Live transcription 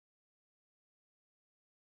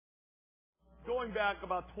going back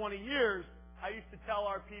about 20 years, I used to tell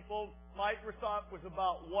our people Microsoft was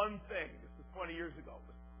about one thing. This was 20 years ago.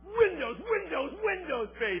 Windows, Windows, Windows,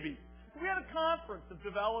 baby. We had a conference of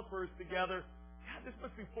developers together. God, this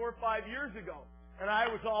must be 4 or 5 years ago. And I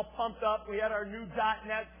was all pumped up. We had our new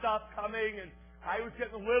 .NET stuff coming, and I was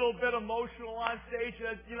getting a little bit emotional on stage.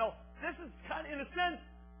 And, you know, this is kind of, in a sense,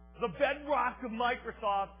 the bedrock of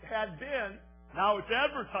Microsoft had been, now it's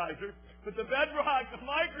advertisers, but the bedrock of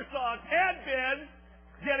Microsoft had been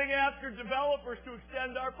getting after developers to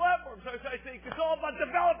extend our platform. So I think it's all about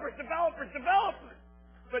developers, developers, developers.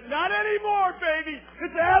 But not anymore, baby.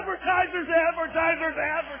 It's advertisers, advertisers,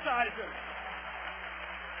 advertisers.